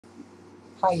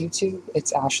Hi YouTube,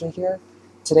 it's Ashley here.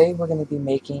 Today we're going to be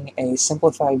making a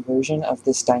simplified version of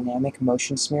this dynamic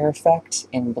motion smear effect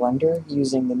in Blender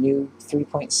using the new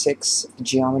 3.6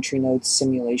 geometry node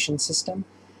simulation system.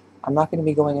 I'm not going to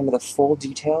be going into the full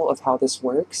detail of how this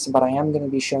works, but I am going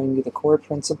to be showing you the core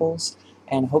principles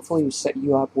and hopefully set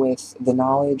you up with the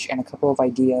knowledge and a couple of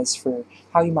ideas for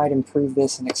how you might improve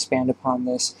this and expand upon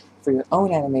this for your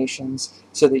own animations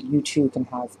so that you too can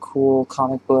have cool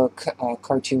comic book,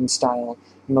 cartoon style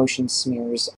motion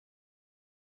smears.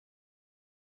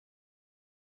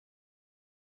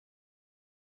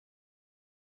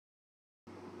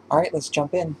 Alright, let's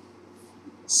jump in.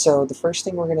 So the first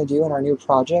thing we're going to do in our new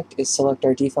project is select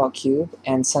our default cube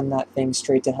and send that thing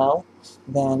straight to hell.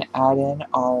 Then add in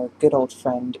our good old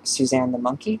friend Suzanne the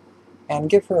monkey and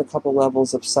give her a couple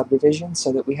levels of subdivision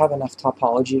so that we have enough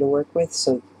topology to work with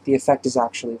so the effect is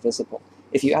actually visible.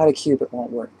 If you add a cube, it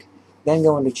won't work. Then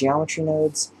go into geometry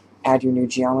nodes, add your new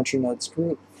geometry nodes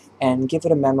group, and give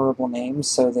it a memorable name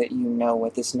so that you know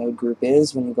what this node group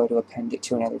is when you go to append it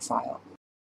to another file.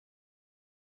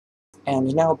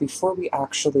 And now, before we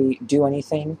actually do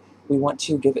anything, we want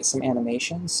to give it some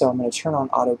animation. So I'm going to turn on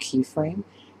auto keyframe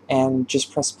and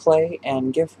just press play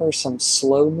and give her some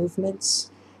slow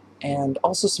movements and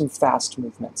also some fast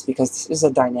movements, because this is a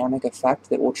dynamic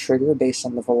effect that will trigger based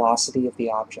on the velocity of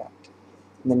the object.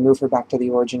 And then move her back to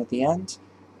the origin at the end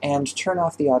and turn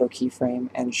off the auto keyframe,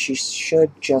 and she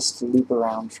should just loop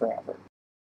around forever.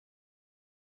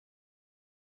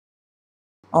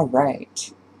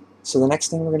 Alright. So the next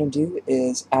thing we're going to do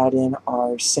is add in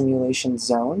our simulation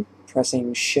zone,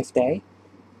 pressing Shift-A,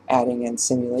 adding in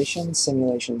simulation,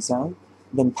 simulation zone,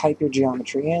 then pipe your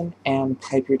geometry in and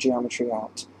pipe your geometry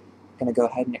out. I'm going to go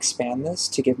ahead and expand this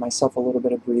to give myself a little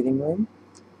bit of breathing room.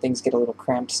 Things get a little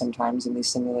cramped sometimes in these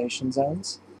simulation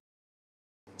zones.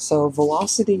 So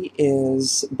velocity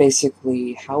is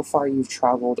basically how far you've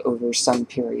traveled over some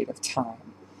period of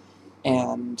time.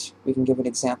 And we can give an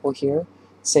example here.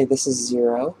 Say this is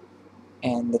 0.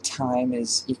 And the time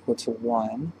is equal to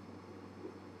 1.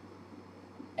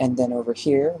 And then over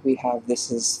here we have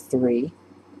this is 3,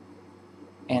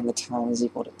 and the time is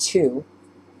equal to 2.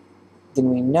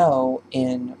 Then we know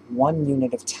in 1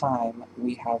 unit of time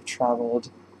we have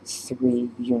traveled 3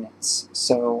 units.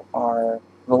 So our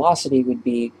velocity would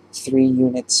be 3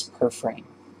 units per frame.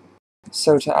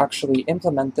 So to actually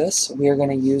implement this, we are going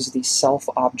to use the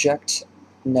self-object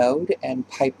node and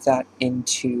pipe that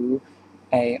into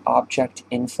a object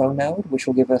info node, which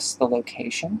will give us the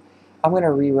location. I'm going to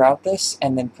reroute this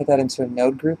and then put that into a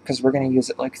node group because we're going to use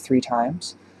it like 3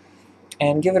 times.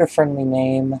 And give it a friendly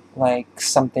name, like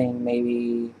something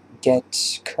maybe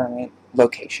get current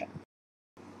location.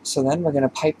 So then we're going to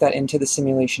pipe that into the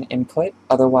simulation input,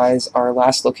 otherwise our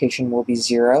last location will be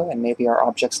 0, and maybe our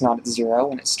object's not at 0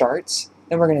 when it starts.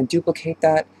 Then we're going to duplicate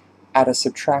that, add a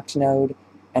subtract node,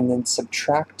 and then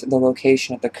subtract the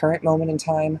location at the current moment in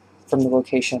time from the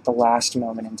location at the last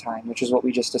moment in time, which is what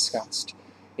we just discussed.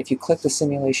 If you click the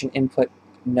simulation input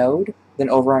node, then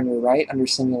over on your right under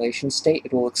simulation state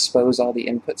it will expose all the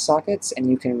input sockets and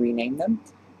you can rename them.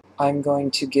 I'm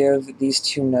going to give these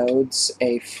 2 nodes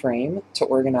a frame to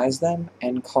organize them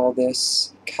and call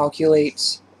this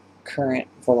calculate current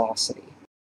velocity.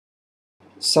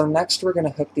 So next we're going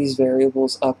to hook these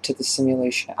variables up to the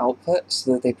simulation output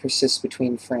so that they persist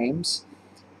between frames.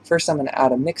 First I'm going to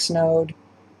add a mix node,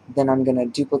 then I'm going to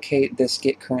duplicate this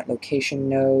get current location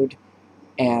node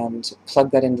and plug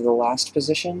that into the last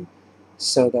position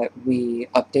so that we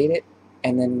update it,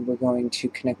 and then we're going to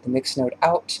connect the mix node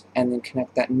out and then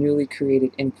connect that newly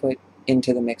created input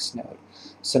into the mix node.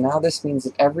 So now this means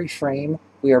that every frame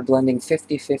we are blending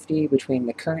 50-50 between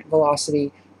the current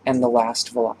velocity and the last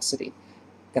velocity.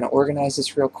 I'm going to organize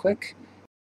this real quick,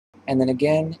 and then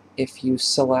again if you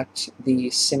select the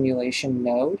simulation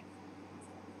node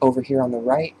over here on the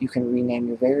right you can rename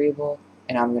your variable,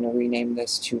 and I'm going to rename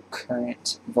this to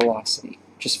current velocity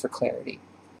just for clarity.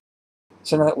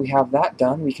 So now that we have that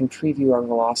done, we can preview our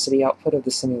velocity output of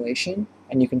the simulation,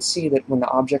 and you can see that when the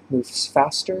object moves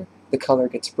faster, the color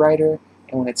gets brighter,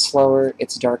 and when it's slower,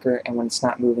 it's darker, and when it's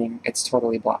not moving, it's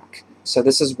totally black. So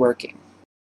this is working.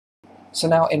 So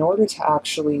now, in order to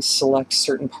actually select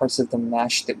certain parts of the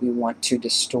mesh that we want to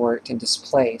distort and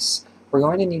displace, we're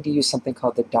going to need to use something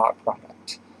called the dot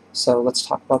product. So let's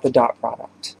talk about the dot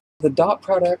product. The dot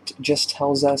product just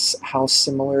tells us how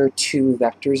similar 2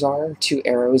 vectors are, 2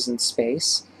 arrows in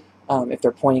space, if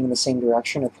they're pointing in the same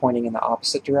direction or pointing in the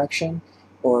opposite direction,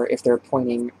 or if they're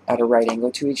pointing at a right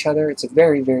angle to each other. It's a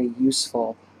very, very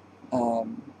useful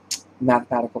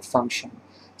mathematical function.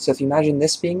 So if you imagine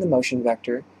this being the motion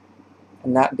vector,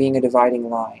 and that being a dividing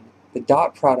line, the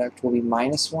dot product will be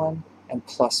 -1 and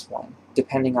 +1,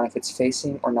 depending on if it's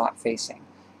facing or not facing,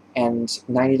 and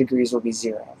 90 degrees will be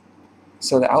 0.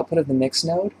 So the output of the mix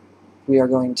node, we are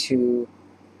going to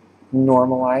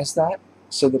normalize that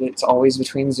so that it's always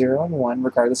between 0 and 1,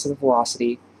 regardless of the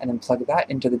velocity, and then plug that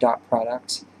into the dot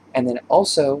product. And then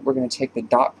also, we're going to take the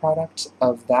dot product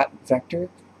of that vector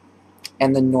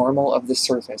and the normal of the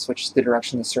surface, which is the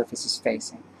direction the surface is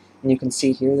facing. And you can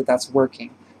see here that that's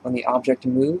working. When the object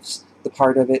moves, the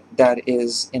part of it that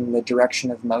is in the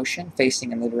direction of motion,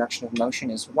 facing in the direction of motion,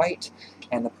 is white,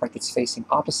 and the part that's facing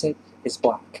opposite is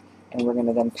black. And we're going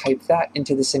to then pipe that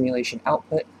into the simulation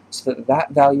output so that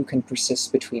that value can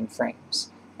persist between frames.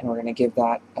 And we're going to give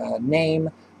that a name,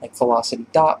 like velocity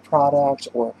dot product,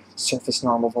 or surface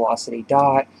normal velocity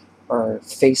dot, or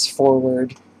face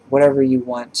forward, whatever you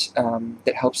want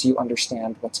that helps you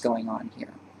understand what's going on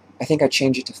here. I think I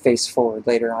change it to face forward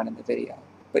later on in the video.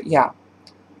 But yeah,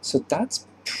 so that's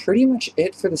pretty much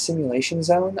it for the simulation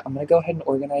zone. I'm going to go ahead and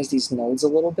organize these nodes a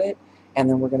little bit, and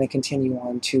then we're going to continue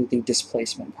on to the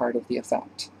displacement part of the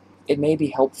effect. It may be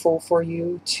helpful for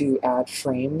you to add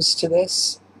frames to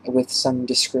this with some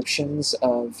descriptions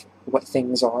of what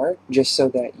things are, just so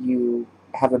that you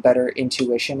have a better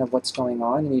intuition of what's going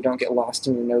on and you don't get lost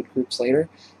in your node groups later,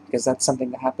 because that's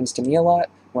something that happens to me a lot.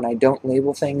 When I don't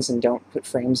label things and don't put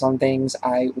frames on things,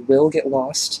 I will get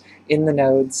lost in the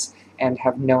nodes and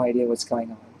have no idea what's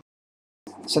going on.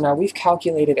 So now we've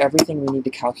calculated everything we need to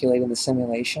calculate in the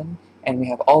simulation, and we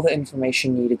have all the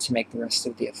information needed to make the rest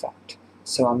of the effect.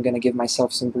 So I'm going to give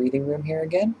myself some breathing room here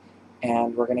again,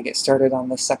 and we're going to get started on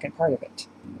the second part of it.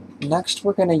 Next,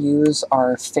 we're going to use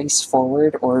our face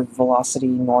forward or velocity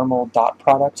normal dot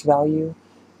product value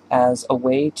as a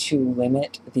way to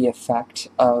limit the effect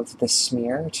of the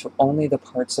smear to only the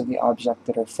parts of the object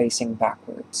that are facing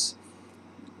backwards.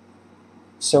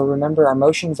 So remember, our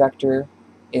motion vector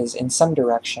is in some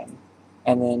direction,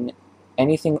 and then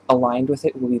anything aligned with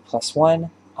it will be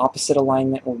 +1, opposite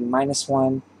alignment will be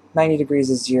 -1, 90 degrees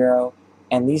is 0,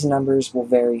 and these numbers will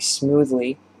vary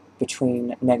smoothly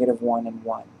between -1 and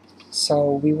 1.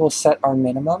 So we will set our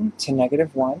minimum to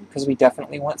 -1, because we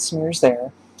definitely want smears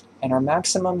there, and our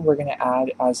maximum we're going to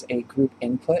add as a group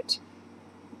input,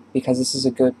 because this is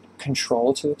a good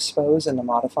control to expose in the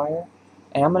modifier.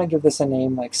 And I'm going to give this a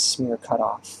name like smear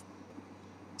cutoff.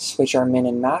 Switch our min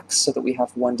and max so that we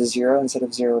have 1 to 0 instead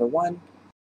of 0 to 1.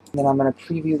 Then I'm going to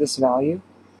preview this value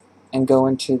and go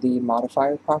into the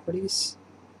modifier properties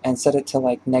and set it to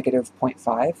like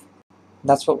 -0.5.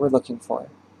 That's what we're looking for.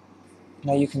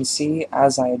 Now you can see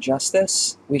as I adjust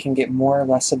this, we can get more or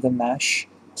less of the mesh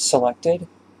selected,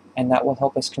 and that will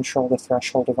help us control the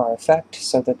threshold of our effect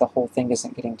so that the whole thing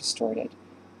isn't getting distorted.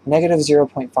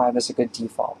 -0.5 is a good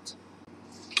default.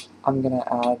 I'm going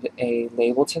to add a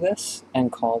label to this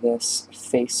and call this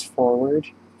face forward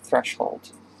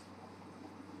threshold.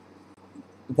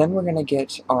 Then we're going to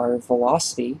get our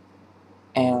velocity,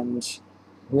 and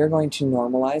we're going to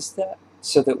normalize that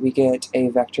so that we get a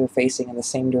vector facing in the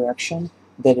same direction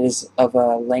that is of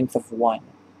a length of 1.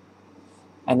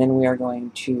 And then we are going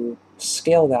to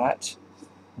scale that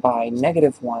by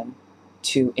 -1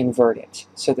 to invert it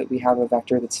so that we have a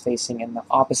vector that's facing in the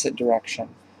opposite direction,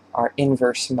 our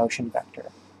inverse motion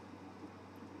vector.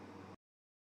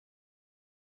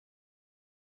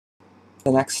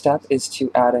 The next step is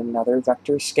to add another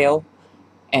vector scale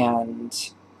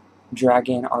and drag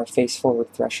in our face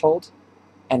forward threshold,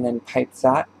 and then pipe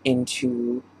that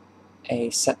into a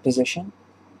set position,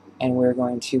 and we're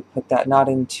going to put that not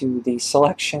into the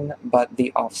selection but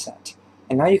the offset.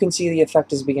 And now you can see the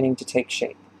effect is beginning to take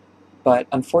shape, but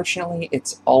unfortunately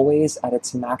it's always at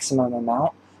its maximum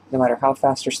amount. No matter how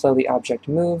fast or slow the object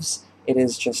moves, it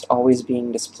is just always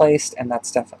being displaced, and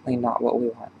that's definitely not what we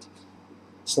want.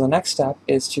 So the next step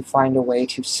is to find a way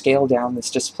to scale down this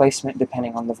displacement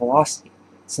depending on the velocity.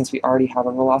 Since we already have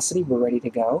a velocity, we're ready to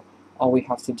go. All we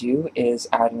have to do is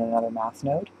add in another math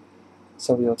node.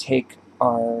 So we will take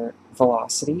our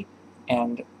velocity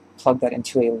and plug that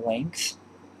into a length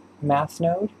math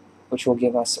node, which will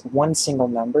give us one single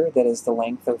number that is the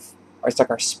length of, or it's like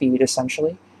our speed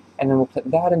essentially. And then we'll put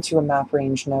that into a map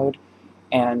range node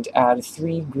and add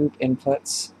 3 group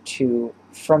inputs to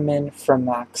from min, from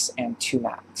max, and to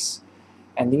max.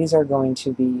 And these are going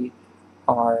to be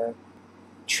our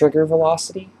trigger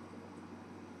velocity,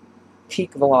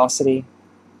 peak velocity,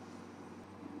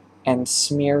 and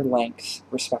smear length,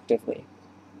 respectively.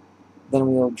 Then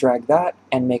we will drag that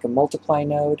and make a multiply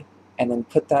node, and then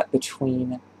put that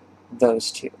between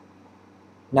those two.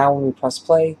 Now when we press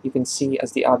play, you can see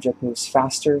as the object moves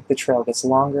faster, the trail gets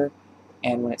longer,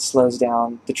 and when it slows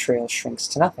down, the trail shrinks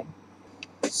to nothing.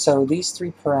 So these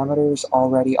three parameters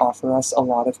already offer us a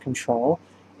lot of control.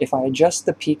 If I adjust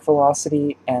the peak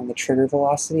velocity and the trigger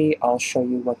velocity, I'll show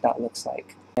you what that looks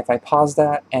like. If I pause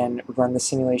that and run the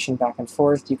simulation back and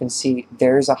forth, you can see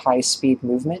there's a high speed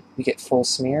movement. We get full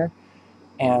smear.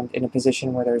 And in a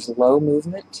position where there's low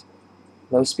movement,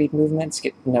 low speed movements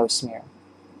get no smear.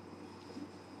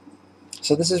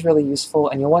 So this is really useful,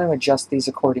 and you'll want to adjust these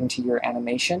according to your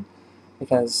animation,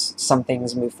 because some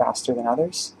things move faster than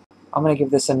others. I'm going to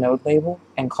give this a node label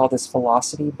and call this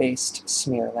velocity-based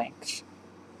smear length.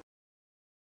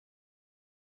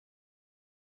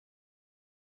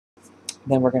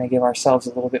 Then we're going to give ourselves a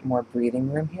little bit more breathing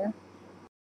room here.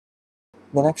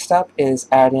 The next step is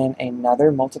add in another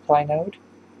multiply node,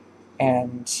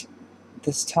 and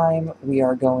this time we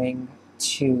are going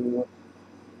to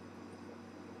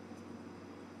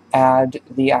add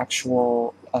the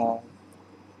actual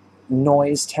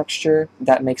noise texture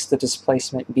that makes the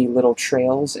displacement be little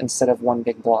trails instead of one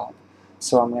big blob.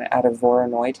 So I'm going to add a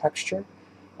Voronoi texture,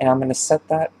 and I'm going to set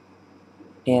that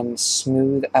in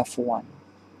smooth F1. I'm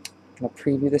going to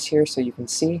preview this here so you can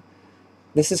see.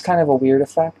 This is kind of a weird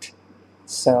effect,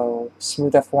 so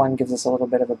smooth F1 gives us a little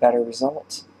bit of a better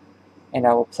result. And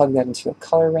I will plug that into a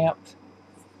color ramp,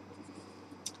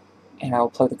 and I will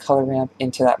plug the color ramp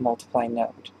into that multiply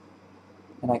node.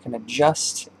 And I can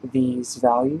adjust these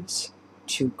values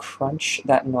to crunch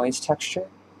that noise texture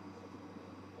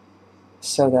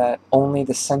so that only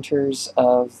the centers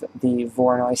of the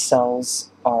Voronoi cells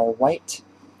are white.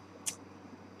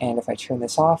 And if I turn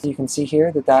this off, you can see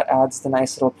here that that adds the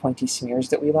nice little pointy smears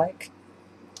that we like.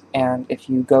 And if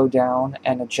you go down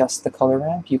and adjust the color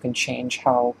ramp, you can change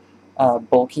how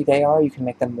bulky they are. You can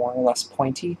make them more or less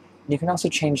pointy. And you can also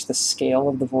change the scale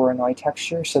of the Voronoi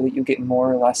texture so that you get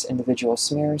more or less individual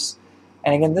smears.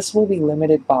 And again, this will be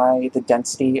limited by the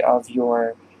density of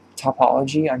your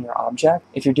topology on your object.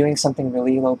 If you're doing something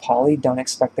really low poly, don't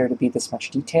expect there to be this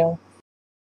much detail.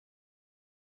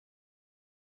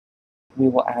 We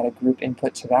will add a group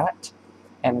input to that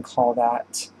and call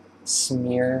that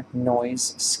smear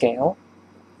noise scale.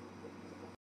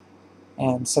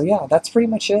 And so yeah, that's pretty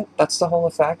much it. That's the whole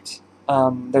effect.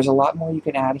 There's a lot more you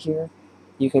can add here.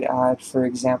 You could add, for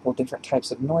example, different types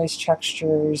of noise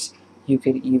textures. You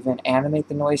could even animate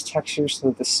the noise textures so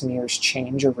that the smears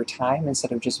change over time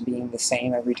instead of just being the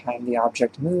same every time the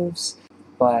object moves.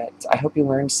 But I hope you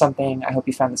learned something. I hope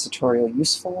you found this tutorial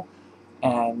useful.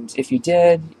 And if you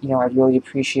did, I'd really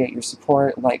appreciate your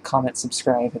support. Like, comment,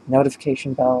 subscribe, hit the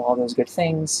notification bell, all those good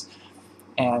things.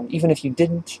 And even if you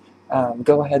didn't,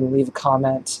 go ahead and leave a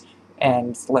comment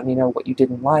and let me know what you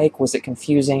didn't like. Was it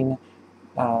confusing?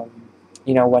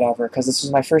 Whatever, because this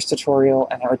was my first tutorial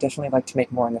and I would definitely like to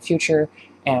make more in the future,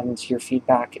 and your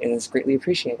feedback is greatly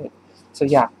appreciated. So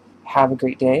yeah, have a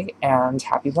great day and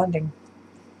happy blending!